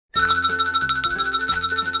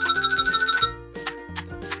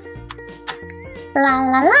La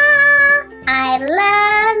la la! I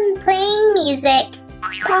love playing music.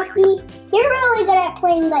 Poppy, you're really good at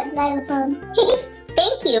playing that xylophone.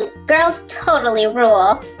 Thank you. Girls totally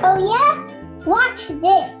rule. Oh yeah? Watch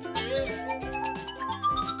this.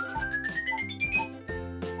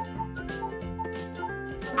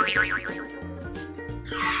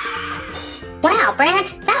 Wow,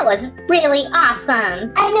 Branch, that was really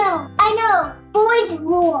awesome. I know. Boys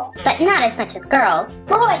rule. But not as much as girls.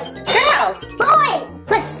 Boys. Girls! Boys.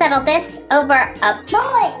 Let's settle this over a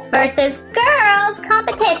Boys. versus girls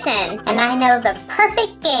competition. And I know the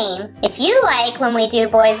perfect game. If you like when we do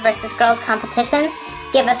boys versus girls competitions,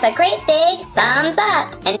 give us a great big thumbs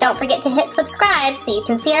up. And don't forget to hit subscribe so you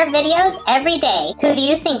can see our videos every day. Who do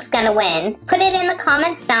you think's gonna win? Put it in the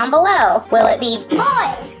comments down below. Will it be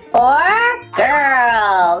Boys. or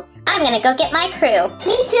girls? I'm gonna go get my crew.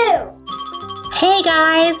 Me too. Hey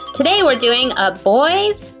guys! Today we're doing a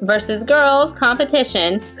boys versus girls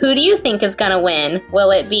competition. Who do you think is gonna win? Will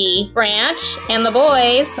it be Branch and the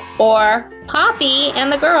boys or Poppy and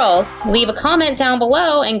the girls? Leave a comment down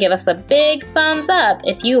below and give us a big thumbs up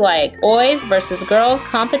if you like boys versus girls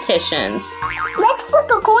competitions. Let's flip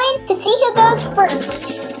a coin to see who goes first.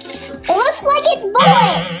 It looks like it's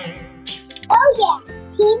boys. Oh yeah,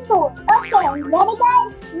 team boys. Okay, ready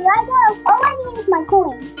guys? Here I go. All I need is my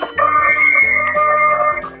coin.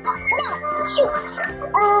 No, shoot.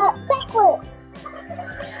 Backwards.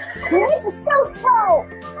 This is so slow.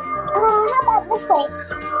 How about this way?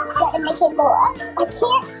 Gotta make it go up. I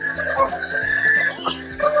can't.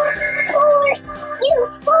 Force!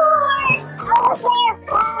 Use force! Almost there.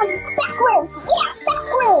 Backwards. Yeah,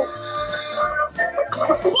 backwards.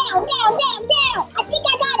 Down, down, down, down. I think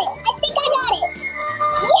I got it.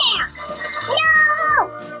 Yeah. No!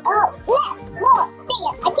 Oh, left, more. Dang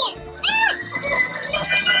it, I can't.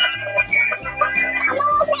 I'm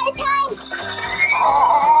almost out of time.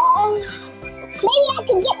 Maybe I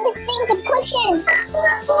can get this thing to push in.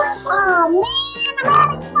 Oh man, I'm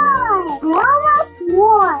out of time. I almost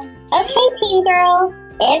won. Okay, team girls,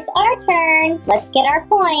 it's our turn. Let's get our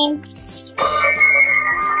coin.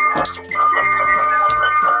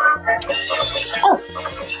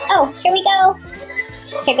 Oh, here we go.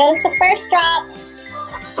 Here goes the first drop.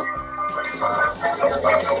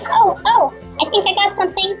 Oh, I think I got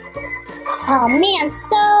something. Oh man,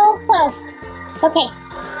 so close. Okay,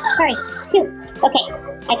 sorry. Phew. Okay,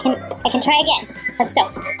 I can try again. Let's go.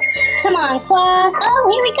 Come on, Claw. Oh,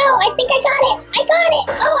 here we go. I think I got it.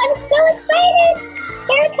 Oh, I'm so excited.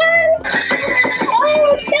 Here it comes.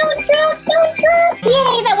 Oh, don't drop.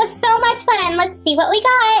 Yay, that was so much fun. Let's see what we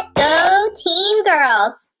got. Go team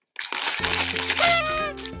girls.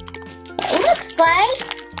 It looks like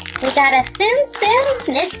we got a Tsum Tsum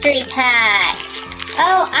mystery pack.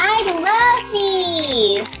 Oh, I love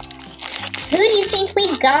these. Who do you think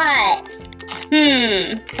we got?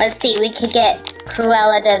 Let's see, we could get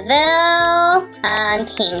Cruella de Vil,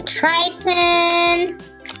 King Triton,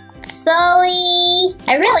 Sully.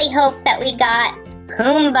 I really hope that we got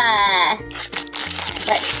Pumbaa.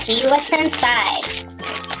 Let's see what's inside.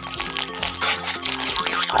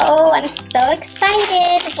 Oh, I'm so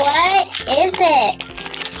excited. What is it?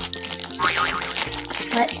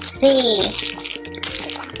 Let's see.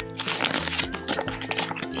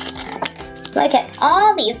 Look at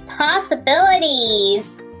all these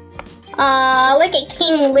possibilities. Aw, look at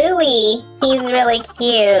King Louie. He's really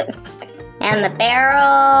cute. And the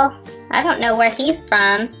barrel. I don't know where he's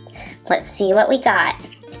from. Let's see what we got.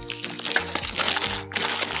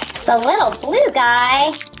 The little blue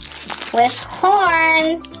guy with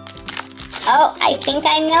horns. Oh, I think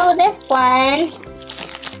I know this one.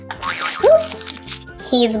 Whoop.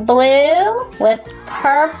 He's blue with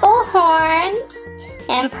purple horns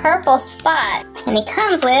and purple spots. And he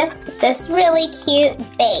comes with this really cute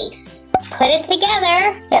base. Let's put it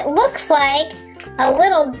together. It looks like a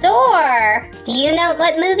little door. Do you know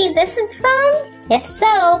what movie this is from? If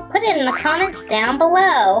so, put it in the comments down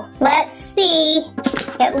below. Let's see.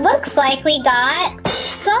 It looks like we got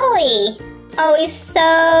Sully. Oh, he's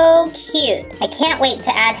so cute. I can't wait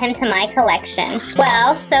to add him to my collection.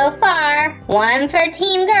 Well, so far, 1 for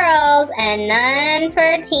team girls and none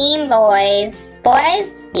for team boys.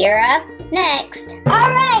 Boys, you're up next.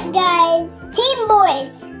 Alright guys, team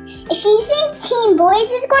boys. If you think team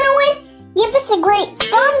boys is gonna win, give us a great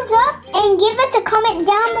thumbs up and give us a comment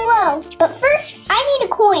down below. But first, I need a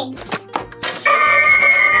coin.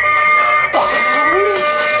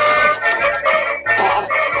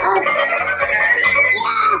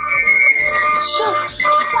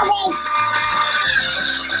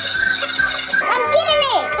 I'm getting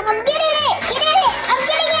it! Get in it! I'm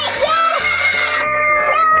getting it! Yes!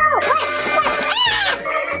 No! Left! Ah!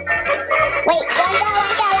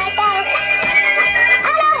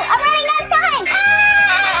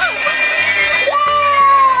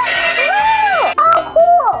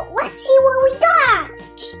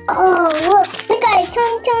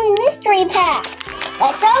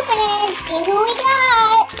 see who we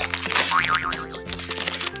got.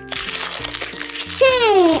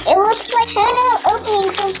 It looks like Hannah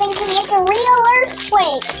opening something to make a real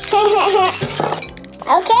earthquake.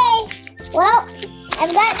 Okay, well,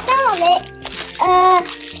 I've got some of it.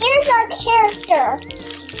 Here's our character.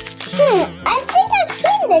 I think I've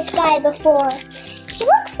seen this guy before. He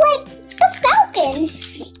looks like a falcon.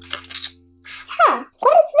 Huh,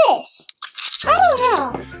 what is this? I don't know,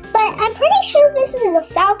 but I'm pretty sure this is a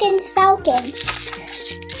falcon's falcon.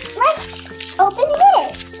 Let's open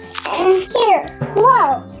this. And here,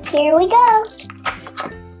 whoa, here we go.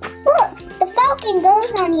 Look, the falcon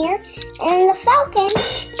goes on here, and the falcon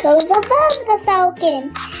goes above the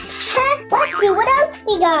falcon. Huh, let's see what else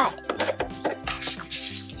we got.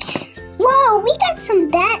 Whoa, we got some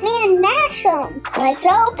Batman Mash'em. Let's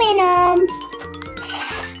open them.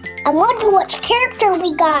 I wonder which character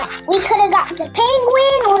we got. We could have got the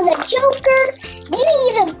Penguin or the Joker, maybe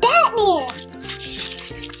even Batman.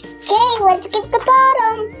 Okay, let's get the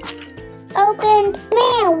bottom open.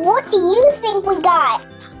 Man, what do you think we got?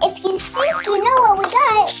 If you think you know what we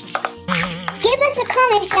got, give us a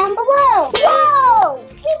comment down below. Whoa,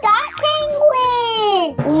 we got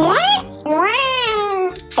Penguin. What?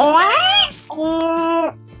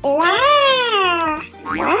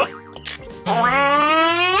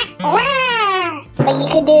 But you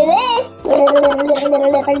could do this.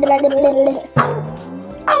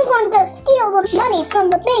 I'm going to steal the money from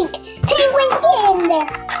the bank. Penguin, get in there.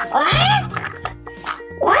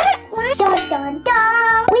 What? Dun, dun,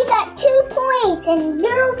 dun. We got 2 points and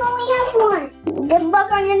girls only have 1. Good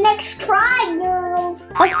luck on your next try,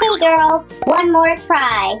 girls. Okay, girls, one more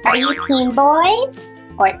try. Are you team boys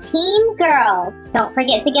or team girls? Don't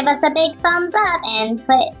forget to give us a big thumbs up and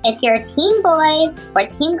put if you're team boys or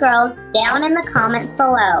team girls down in the comments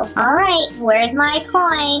below. All right, where's my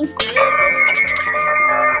coin?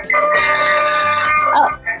 Oh,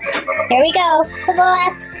 here we go. To the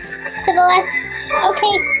left. To the left.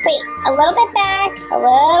 Okay, wait, a little bit back, a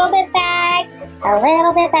little bit back, a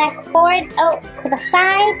little bit back, forward, oh, to the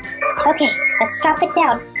side. Okay, let's drop it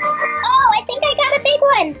down. Oh, I think I got a big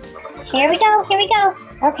one. Here we go, here we go.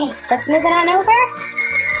 Okay, let's move it on over.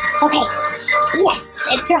 Okay, yes,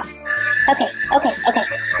 it dropped. Okay,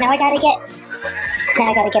 now I gotta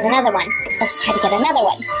get another one. Let's try to get another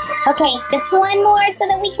one. Okay, just one more so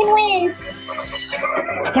that we can win.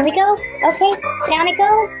 Here we go. Okay, down it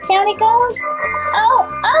goes, down it goes. Oh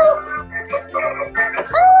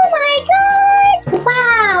my gosh!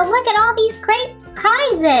 Wow, look at all these great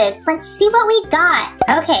prizes. Let's see what we got.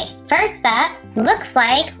 Okay, first up, looks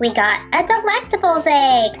like we got a Delectables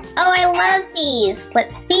egg. Oh, I love these.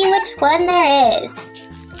 Let's see which one there is.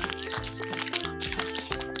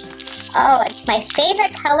 Oh, it's my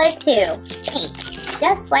favorite color too. Pink,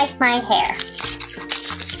 just like my hair.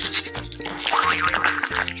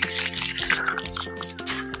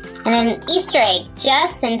 And an Easter egg,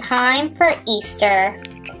 just in time for Easter.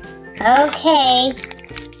 Okay.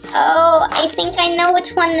 Oh, I think I know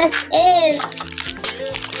which one this is.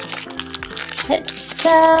 It's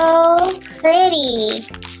so pretty.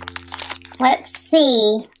 Let's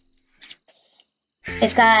see.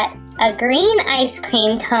 We've got a green ice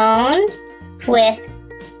cream cone with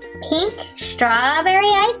pink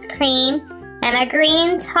strawberry ice cream and a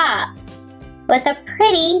green top with a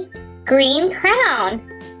pretty green crown.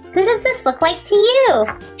 Who does this look like to you?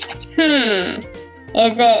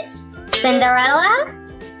 Is it Cinderella?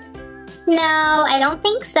 No, I don't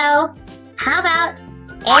think so. How about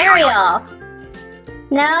Ariel?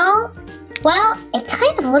 No? Well, it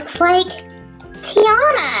kind of looks like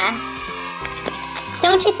Tiana.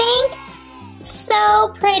 Don't you think?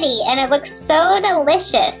 So pretty, and it looks so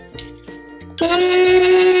delicious.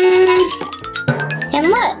 And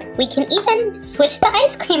look, we can even switch the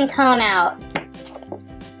ice cream cone out.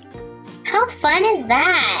 How fun is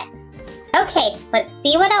that? Okay, let's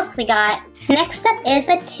see what else we got. Next up is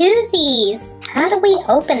a Twosies. How do we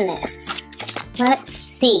open this? Let's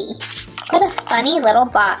see. What a funny little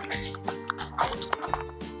box.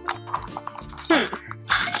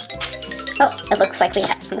 Oh, it looks like we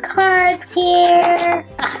have some cards here.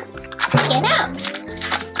 Get out.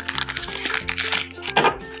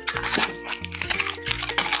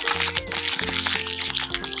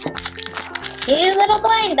 2 little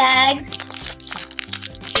blind bags.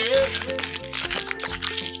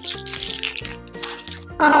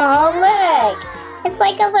 Oh, look! It's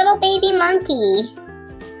like a little baby monkey.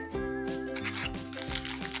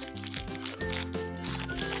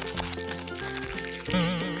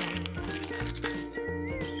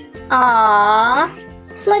 Aww,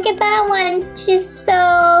 look at that one. She's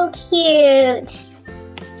so cute.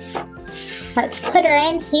 Let's put her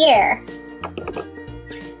in here.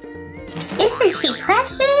 Isn't she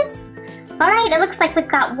precious? Alright, it looks like we've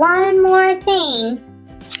got one more thing.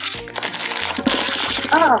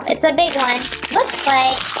 Oh, it's a big one. Looks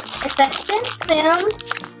like it's a Tsum Tsum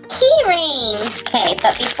key ring. Okay,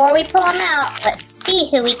 but before we pull them out, let's see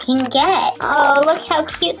who we can get. Oh, look how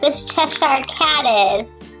cute this Cheshire Cat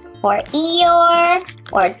is. Or Eeyore,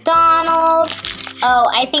 or Donald.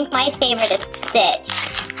 Oh, I think my favorite is Stitch.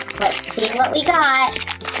 Let's see what we got.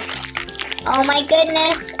 Oh my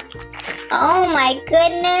goodness. Oh my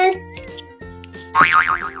goodness.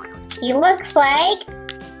 He looks like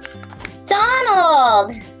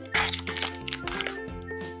Donald.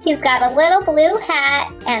 He's got a little blue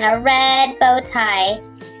hat and a red bow tie.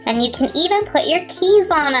 And you can even put your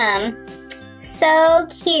keys on him. So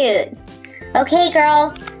cute. Okay,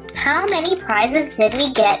 girls. How many prizes did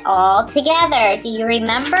we get all together? Do you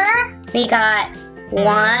remember? We got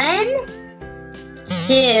 1,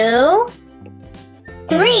 2,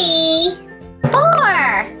 3,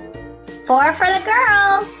 4. 4 for the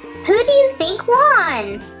girls. Who do you think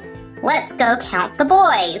won? Let's go count the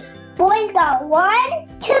boys. Boys got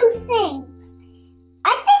 1, 2 things.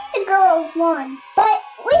 I think the girls won, but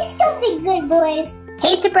we still did good, boys.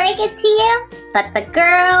 Hate to break it to you, but the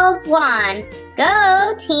girls won.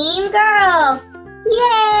 Go Team Girls!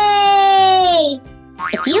 Yay!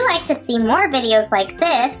 If you like to see more videos like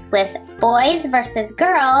this with boys versus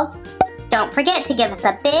girls, don't forget to give us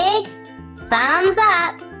a big thumbs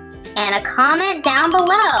up and a comment down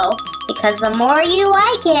below, because the more you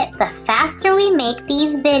like it, the faster we make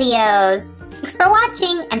these videos. Thanks for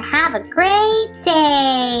watching and have a great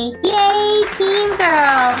day! Yay, Team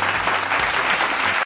Girls!